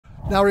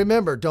Now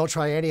remember, don't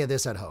try any of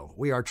this at home.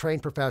 We are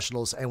trained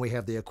professionals and we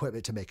have the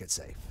equipment to make it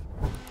safe.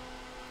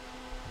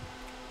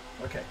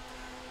 Okay,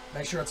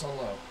 make sure it's on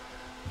low.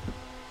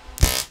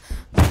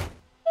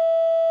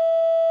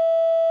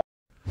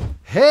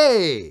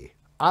 Hey,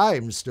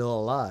 I'm still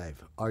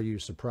alive. Are you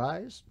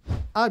surprised?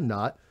 I'm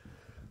not.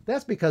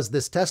 That's because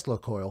this Tesla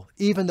coil,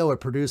 even though it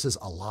produces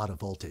a lot of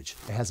voltage,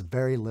 it has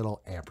very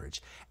little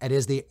amperage. It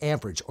is the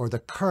amperage, or the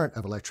current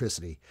of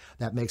electricity,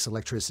 that makes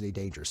electricity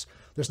dangerous.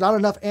 There's not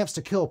enough amps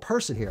to kill a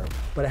person here,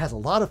 but it has a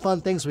lot of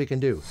fun things we can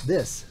do.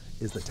 This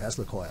is the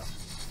Tesla coil.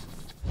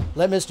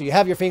 Mister, you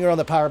have your finger on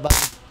the power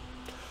button.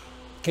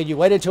 Can you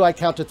wait until I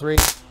count to 3?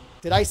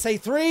 Did I say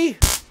 3?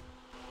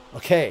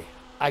 Okay,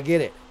 I get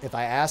it. If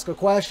I ask a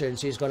question,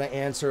 she's going to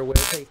answer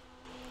with a...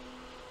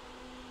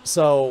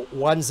 So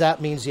 1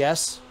 zap means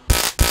yes,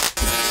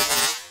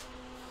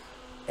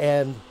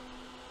 and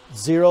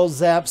 0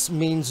 zaps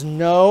means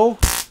no.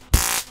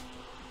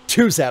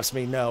 2 zaps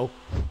mean no.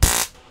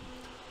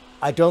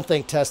 I don't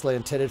think Tesla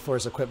intended for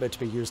his equipment to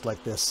be used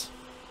like this.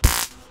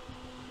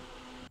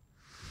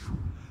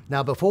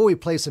 Now, before we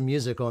play some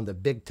music on the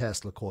big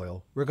Tesla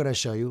coil, we're going to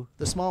show you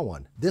the small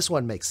one. This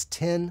one makes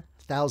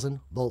 10,000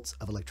 volts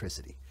of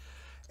electricity,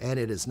 and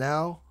it is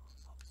now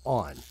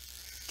on.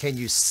 Can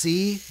you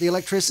see the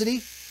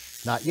electricity?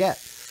 Not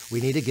yet. We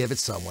need to give it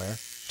somewhere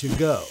to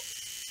go.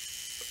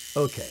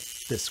 Okay,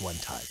 this one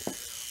time.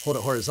 Hold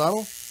it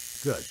horizontal.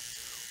 Good.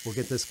 We'll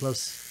get this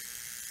close.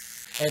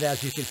 And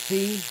as you can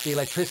see, the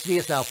electricity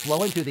is now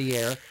flowing through the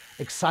air,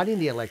 exciting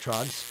the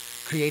electrons,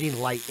 creating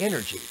light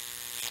energy.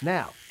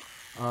 Now,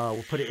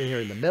 we'll put it in here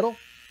in the middle.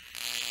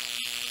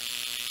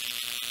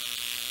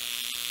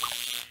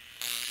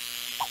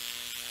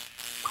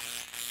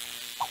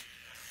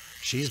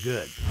 She's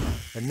good.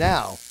 And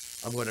now,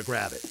 I'm going to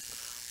grab it.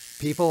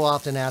 People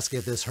often ask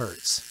if this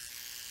hurts.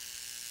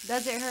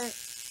 Does it hurt?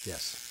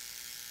 Yes.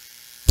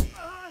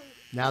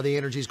 Now the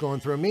energy's going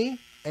through me,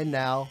 and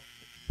now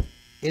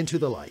into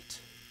the light.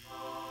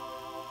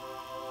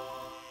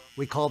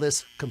 We call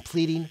this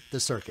completing the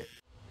circuit.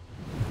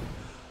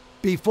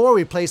 Before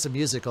we play some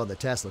music on the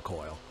Tesla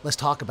coil, let's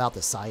talk about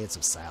the science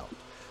of sound.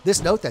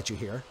 This note that you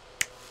hear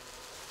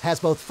has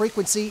both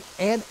frequency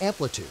and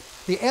amplitude.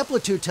 The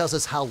amplitude tells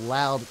us how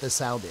loud the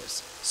sound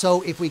is.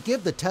 So if we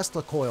give the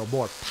Tesla coil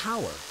more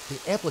power, the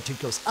amplitude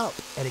goes up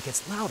and it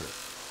gets louder.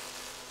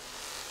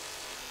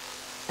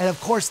 And of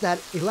course, that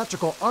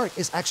electrical arc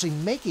is actually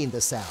making the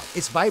sound.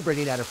 It's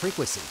vibrating at a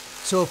frequency.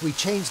 So if we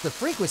change the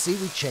frequency,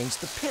 we change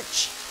the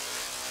pitch.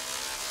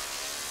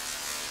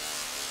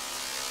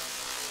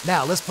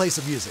 Now let's play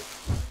some music.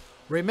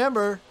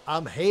 Remember,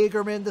 I'm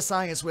Hagerman the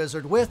Science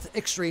Wizard with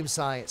Extreme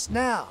Science.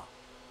 Now,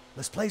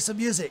 let's play some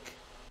music.